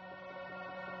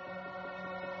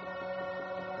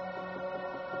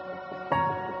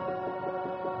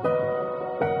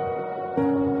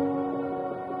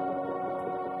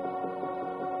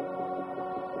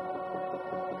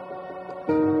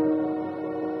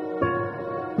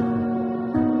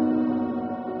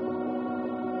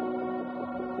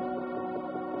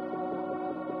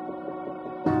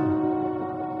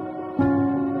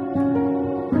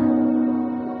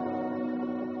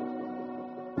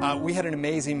 We had an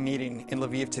amazing meeting in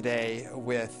Lviv today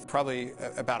with probably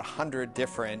about 100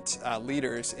 different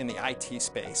leaders in the IT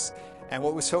space. And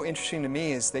what was so interesting to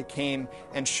me is they came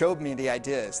and showed me the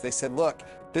ideas. They said, look,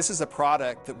 this is a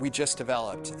product that we just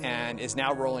developed and is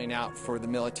now rolling out for the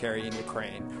military in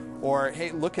Ukraine. Or,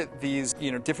 hey, look at these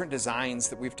different designs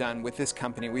that we've done with this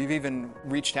company. We've even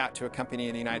reached out to a company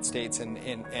in the United States and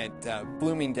at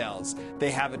Bloomingdale's.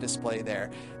 They have a display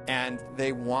there. And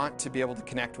they want to be able to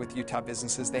connect with Utah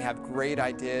businesses. They have great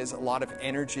ideas, a lot of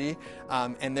energy,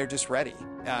 and they're just ready.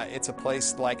 It's a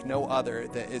place like no other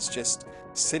that is just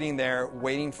sitting there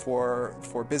waiting for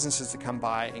businesses to come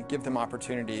by and give them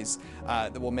opportunities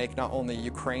that will make not only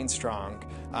Ukraine strong,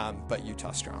 but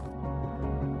Utah strong.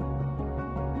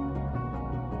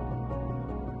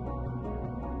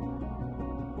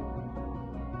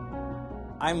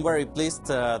 I'm very pleased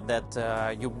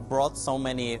that you brought so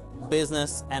many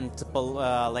business and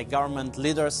government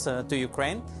leaders to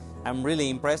Ukraine. I'm really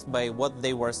impressed by what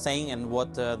they were saying and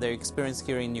what their experience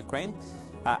here in Ukraine.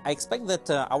 I expect that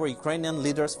our Ukrainian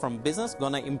leaders from business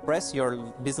gonna impress your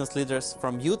business leaders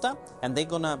from Utah, and they're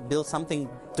gonna build something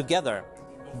together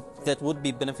that would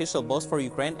be beneficial both for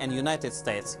Ukraine and United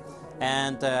States.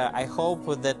 And I hope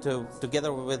that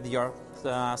together with your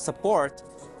support,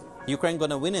 Ukraine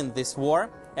gonna win in this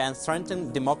war and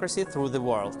strengthen democracy through the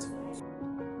world.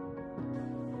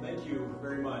 Thank you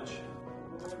very much.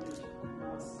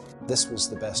 This was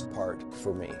the best part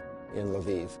for me in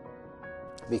Lviv,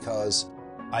 because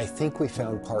I think we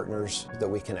found partners that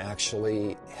we can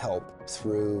actually help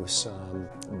through some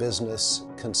business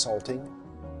consulting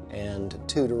and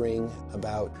tutoring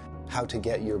about how to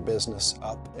get your business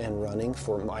up and running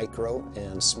for micro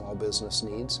and small business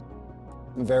needs.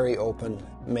 Very open,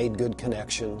 made good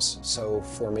connections, so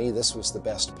for me this was the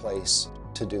best place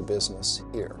to do business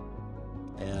here.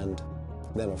 And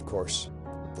then of course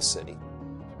the city.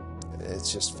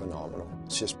 It's just phenomenal.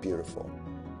 It's just beautiful.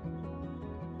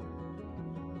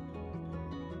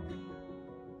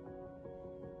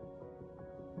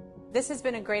 This has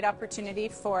been a great opportunity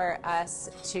for us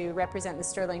to represent the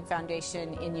Sterling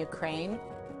Foundation in Ukraine.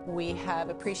 We have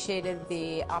appreciated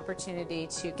the opportunity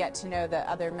to get to know the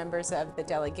other members of the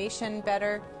delegation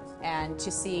better and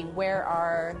to see where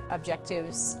our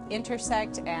objectives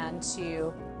intersect and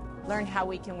to learn how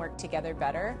we can work together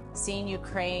better. Seeing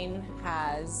Ukraine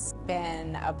has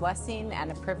been a blessing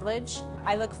and a privilege.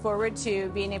 I look forward to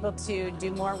being able to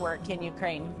do more work in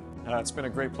Ukraine. It's been a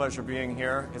great pleasure being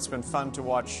here. It's been fun to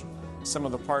watch some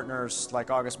of the partners like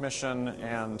August Mission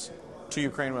and To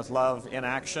Ukraine with Love in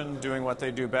action, doing what they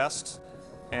do best.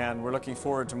 And we're looking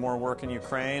forward to more work in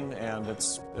Ukraine, and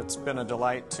it's been a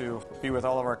delight to be with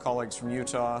all of our colleagues from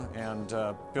Utah and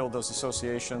build those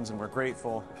associations, and we're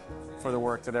grateful for the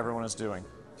work that everyone is doing.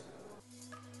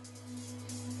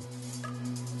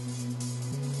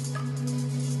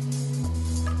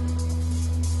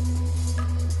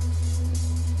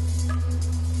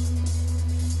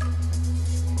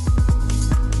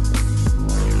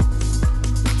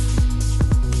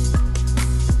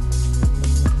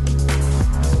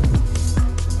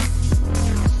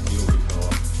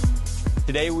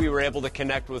 Today we were able to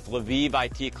connect with Lviv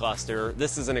IT Cluster.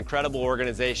 This is an incredible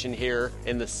organization here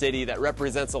in the city that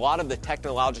represents a lot of the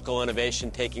technological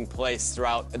innovation taking place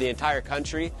throughout the entire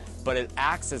country, but it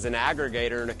acts as an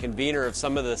aggregator and a convener of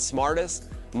some of the smartest,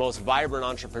 most vibrant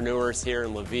entrepreneurs here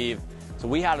in Lviv. So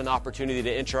we had an opportunity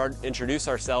to introduce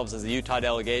ourselves as the Utah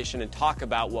delegation and talk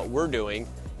about what we're doing,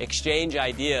 exchange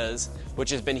ideas, which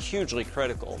has been hugely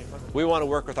critical. We want to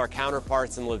work with our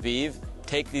counterparts in Lviv,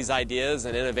 take these ideas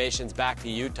and innovations back to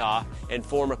Utah and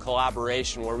form a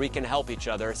collaboration where we can help each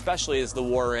other, especially as the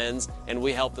war ends and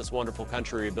we help this wonderful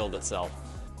country rebuild itself.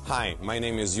 Hi, my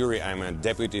name is Yuri. I'm a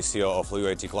deputy CEO of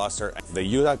Lviv IT Cluster. The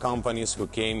Utah companies who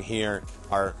came here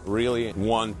are really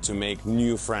want to make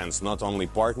new friends, not only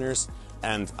partners,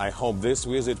 and I hope this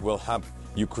visit will help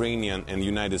Ukrainian and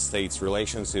United States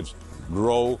relationships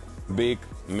grow big,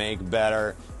 make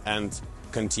better, and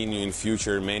continue in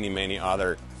future many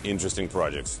other interesting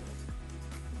projects.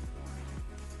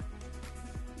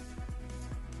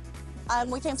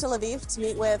 We came to Lviv to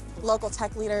meet with local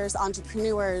tech leaders,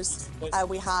 entrepreneurs.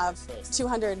 We have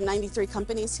 293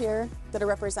 companies here that are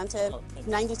represented,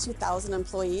 92,000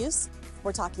 employees.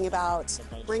 We're talking about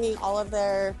bringing all of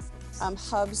their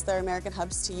hubs, their American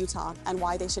hubs, to Utah and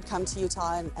why they should come to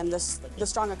Utah and the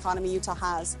strong economy Utah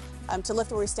has to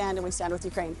lift where we stand, and we stand with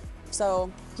Ukraine.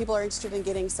 So people are interested in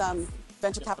getting some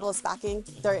venture capitalist backing.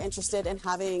 They're interested in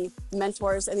having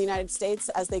mentors in the United States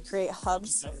as they create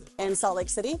hubs in Salt Lake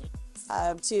City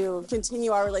to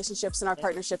continue our relationships and our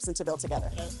partnerships and to build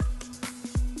together.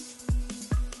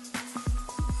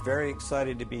 Very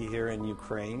excited to be here in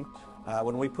Ukraine.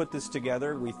 When we put this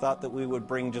together, we thought that we would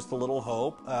bring just a little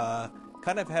hope.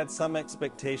 Kind of had some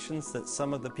expectations that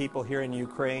some of the people here in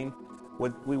Ukraine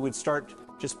we would start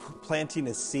just planting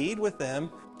a seed with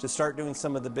them to start doing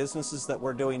some of the businesses that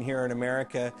we're doing here in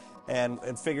America,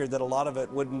 and figured that a lot of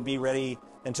it wouldn't be ready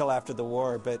until after the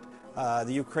war. But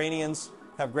the Ukrainians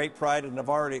have great pride and have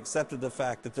already accepted the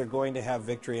fact that they're going to have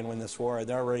victory and win this war, and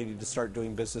they're ready to start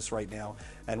doing business right now.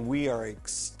 And we are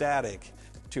ecstatic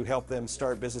to help them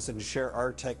start business and share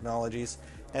our technologies.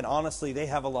 And honestly, they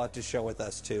have a lot to show with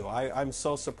us too. I'm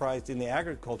so surprised in the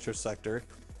agriculture sector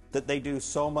that they do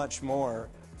so much more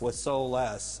with so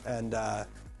less, and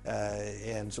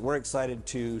we're excited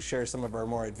to share some of our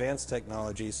more advanced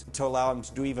technologies to allow them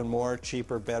to do even more,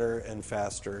 cheaper, better, and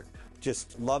faster.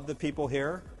 Just love the people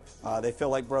here. They feel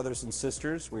like brothers and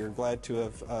sisters. We are glad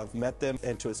to have met them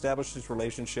and to establish these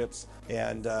relationships,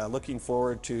 and looking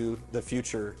forward to the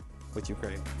future with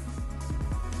Ukraine.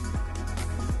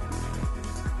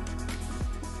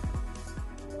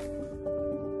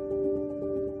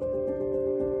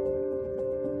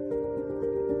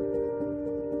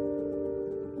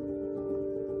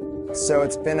 So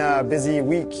it's been a busy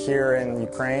week here in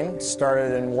Ukraine.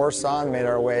 Started in Warsaw and made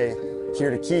our way here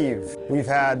to Kyiv. We've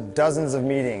had dozens of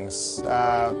meetings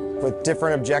with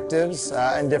different objectives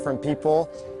and different people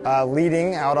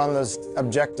leading out on those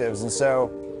objectives. And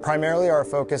so primarily our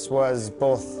focus was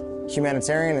both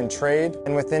humanitarian and trade.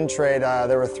 And within trade,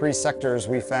 there were three sectors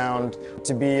we found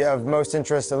to be of most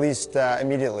interest, at least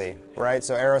immediately, right?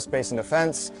 So aerospace and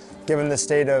defense, given the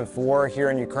state of war here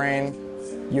in Ukraine.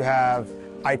 You have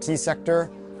IT sector,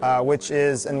 which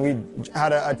is, and we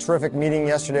had a terrific meeting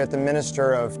yesterday with the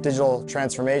Minister of Digital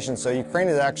Transformation. So Ukraine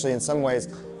is actually in some ways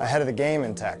ahead of the game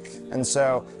in tech. And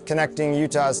so connecting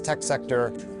Utah's tech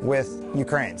sector with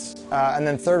Ukraine's. And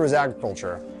then third was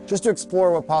agriculture. Just to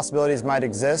explore what possibilities might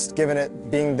exist, given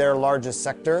it being their largest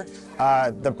sector,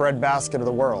 the breadbasket of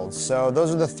the world. So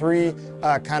those are the three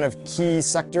kind of key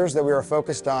sectors that we were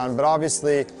focused on. But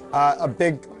obviously, a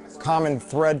big common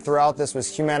thread throughout this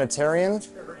was humanitarian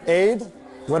aid.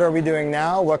 What are we doing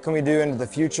now? What can we do into the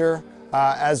future?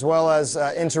 As well as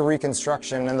into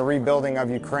reconstruction and the rebuilding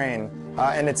of Ukraine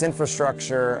and its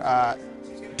infrastructure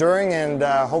during and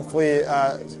hopefully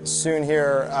soon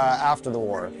here after the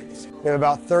war. We have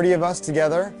about 30 of us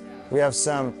together. We have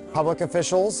some public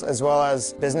officials as well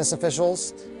as business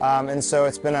officials, and so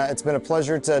it's been a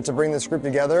pleasure to bring this group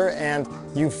together. And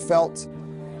you felt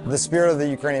the spirit of the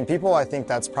Ukrainian people. I think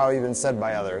that's probably been said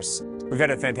by others. We've had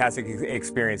a fantastic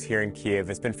experience here in Kyiv.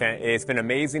 It's been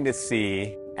amazing to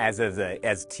see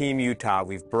as Team Utah,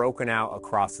 we've broken out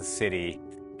across the city,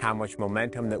 how much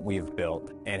momentum that we've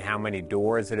built and how many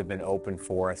doors that have been opened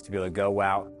for us to be able to go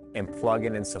out and plug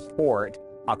in and support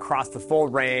across the full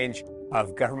range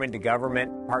of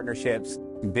government-to-government partnerships,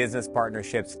 business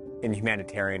partnerships, and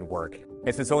humanitarian work.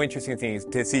 It's been so interesting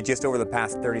to see just over the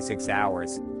past 36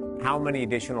 hours how many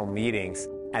additional meetings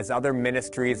as other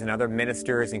ministries and other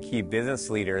ministers and key business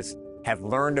leaders have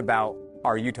learned about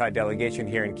our Utah delegation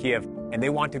here in Kyiv, and they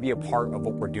want to be a part of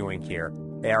what we're doing here.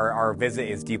 Our visit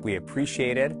is deeply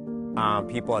appreciated.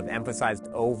 People have emphasized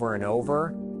over and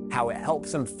over how it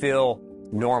helps them feel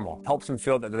normal, helps them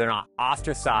feel that they're not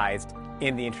ostracized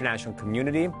in the international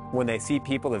community when they see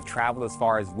people that have traveled as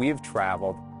far as we've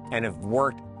traveled and have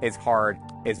worked as hard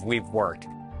as we've worked.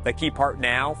 The key part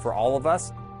now for all of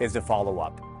us is to follow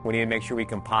up. We need to make sure we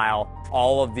compile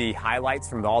all of the highlights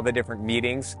from all the different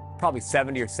meetings, probably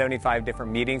 70 or 75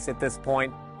 different meetings at this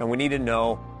point, and we need to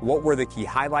know what were the key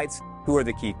highlights, who are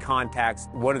the key contacts,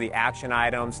 what are the action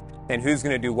items, and who's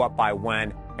going to do what by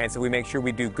when. And so we make sure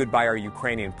we do good by our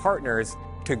Ukrainian partners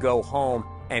to go home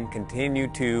and continue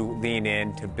to lean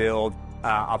in to build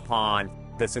upon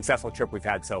the successful trip we've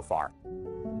had so far.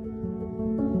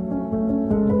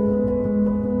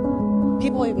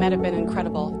 People we've met have been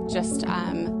incredible. Just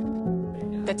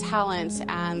the talent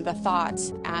and the thought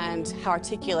and how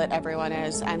articulate everyone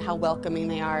is and how welcoming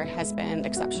they are has been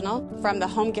exceptional. From the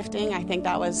home gifting, I think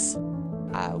that was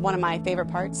one of my favorite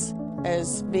parts,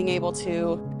 is being able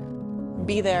to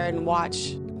be there and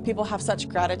watch people have such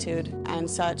gratitude and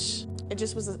such. It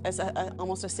just was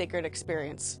almost a sacred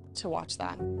experience to watch.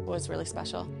 That it was really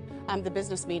special. The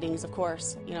business meetings, of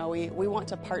course, you know, we want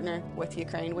to partner with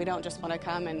Ukraine. We don't just want to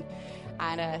come and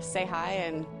say hi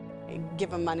and give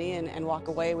them money and walk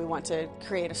away. We want to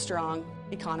create a strong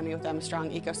economy with them, a strong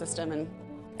ecosystem, and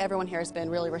everyone here has been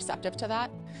really receptive to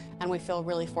that, and we feel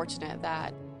really fortunate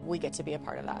that we get to be a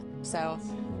part of that. So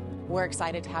we're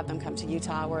excited to have them come to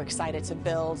Utah. We're excited to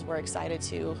build. We're excited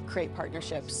to create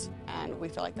partnerships, and we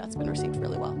feel like that's been received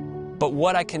really well. But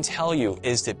what I can tell you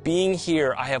is that being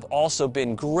here, I have also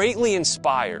been greatly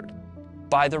inspired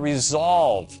by the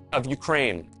resolve of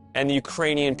Ukraine and the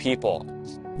Ukrainian people.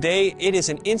 It is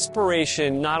an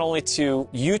inspiration not only to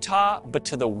Utah, but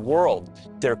to the world.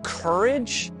 Their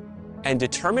courage and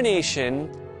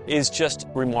determination is just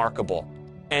remarkable.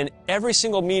 And every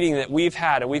single meeting that we've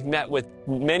had, and we've met with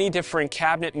many different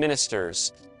cabinet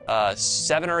ministers,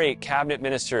 7 or 8 cabinet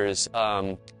ministers,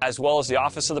 as well as the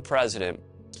office of the president,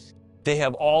 they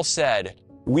have all said,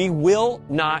 we will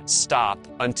not stop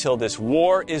until this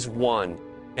war is won.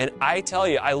 And I tell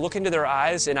you, I look into their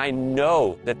eyes and I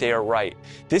know that they are right.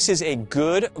 This is a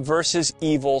good versus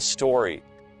evil story.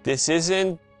 This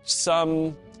isn't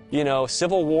some,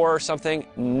 civil war or something.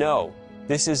 No.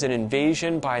 This is an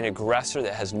invasion by an aggressor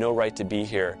that has no right to be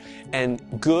here. And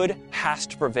good has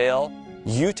to prevail.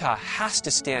 Utah has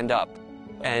to stand up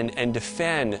and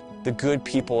defend the good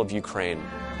people of Ukraine.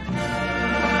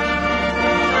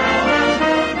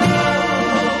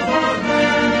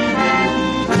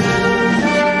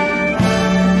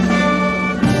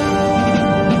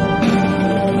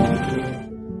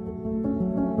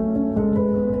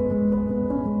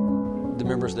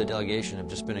 members of the delegation have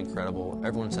just been incredible.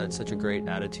 Everyone's had such a great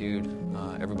attitude.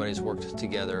 Everybody's worked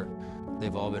together.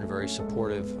 They've all been very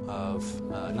supportive of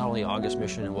not only August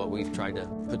Mission and what we've tried to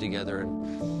put together,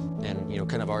 and you know,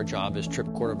 kind of our job as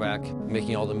trip quarterback,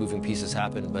 making all the moving pieces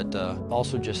happen, but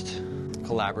also just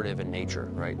collaborative in nature,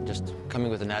 right? Just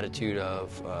coming with an attitude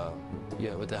of,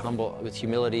 with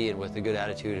humility and with a good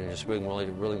attitude, and just being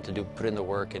willing to put in the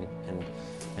work and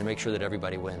make sure that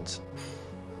everybody wins.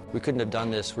 We couldn't have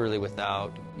done this really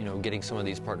without, you know, getting some of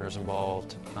these partners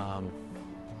involved.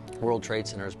 World Trade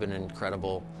Center has been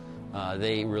incredible.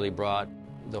 They really brought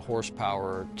the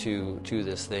horsepower to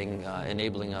this thing,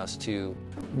 enabling us to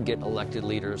get elected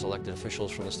leaders, elected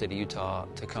officials from the state of Utah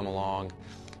to come along,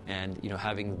 and you know,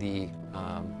 having the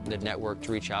network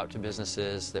to reach out to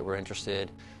businesses that were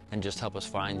interested and just help us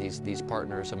find these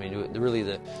partners. I mean, really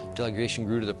the delegation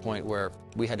grew to the point where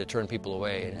we had to turn people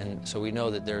away, and so we know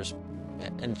that there's,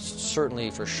 and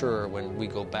certainly for sure when we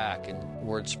go back and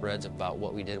word spreads about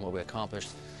what we did and what we accomplished,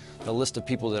 the list of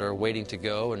people that are waiting to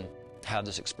go and have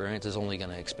this experience is only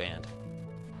going to expand.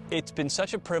 It's been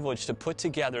such a privilege to put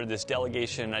together this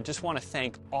delegation. I just want to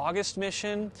thank August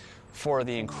Mission for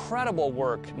the incredible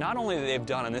work, not only that they've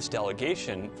done on this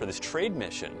delegation for this trade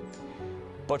mission,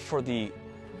 but for the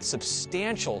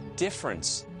substantial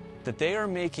difference that they are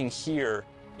making here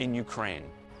in Ukraine.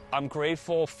 I'm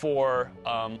grateful for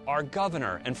our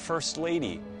governor and first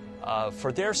lady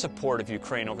for their support of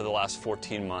Ukraine over the last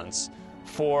 14 months,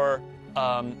 for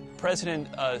President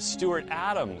Stuart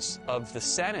Adams of the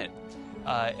Senate,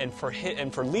 and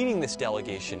for leading this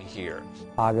delegation here.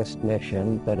 August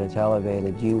Mission that has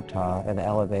elevated Utah and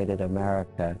elevated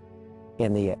America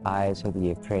in the eyes of the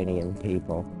Ukrainian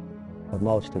people. But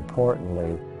most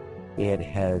importantly, it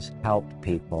has helped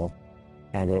people,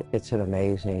 and it's an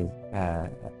amazing,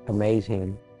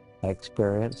 amazing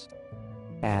experience.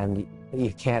 And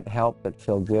you can't help but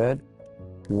feel good,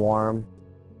 warm,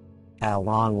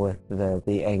 along with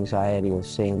the anxiety of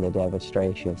seeing the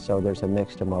devastation. So there's a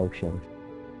mixed emotion,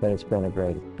 but it's been a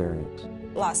great experience.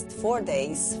 Last 4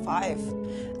 days, 5,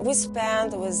 we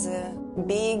spent with a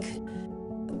big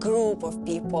group of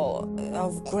people,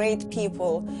 of great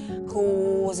people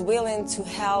who was willing to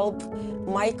help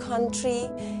my country,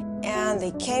 and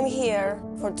they came here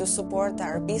to support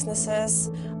our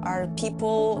businesses, our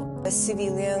people, the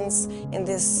civilians in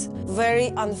this very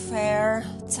unfair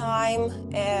time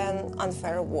and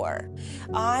unfair war.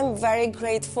 I'm very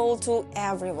grateful to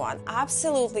everyone,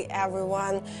 absolutely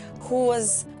everyone who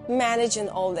was managing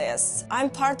all this. I'm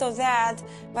part of that,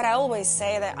 but I always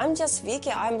say that I'm just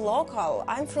Vicky, I'm local,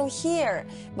 I'm from here,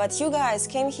 but you guys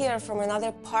came here from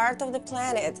another part of the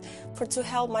planet to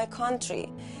help my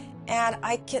country. And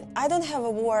I don't have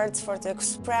words to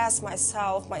express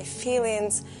myself, my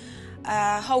feelings,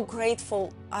 how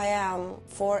grateful I am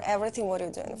for everything what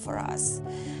you're doing for us.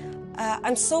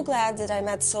 I'm so glad that I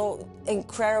met so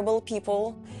incredible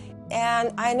people,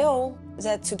 and I know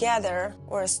that together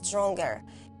we're stronger,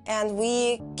 and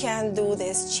we can do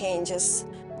these changes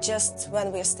just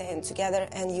when we're staying together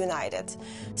and united.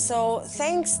 So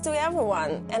thanks to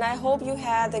everyone, and I hope you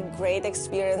had a great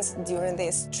experience during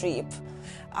this trip.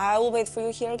 I will wait for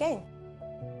you here again.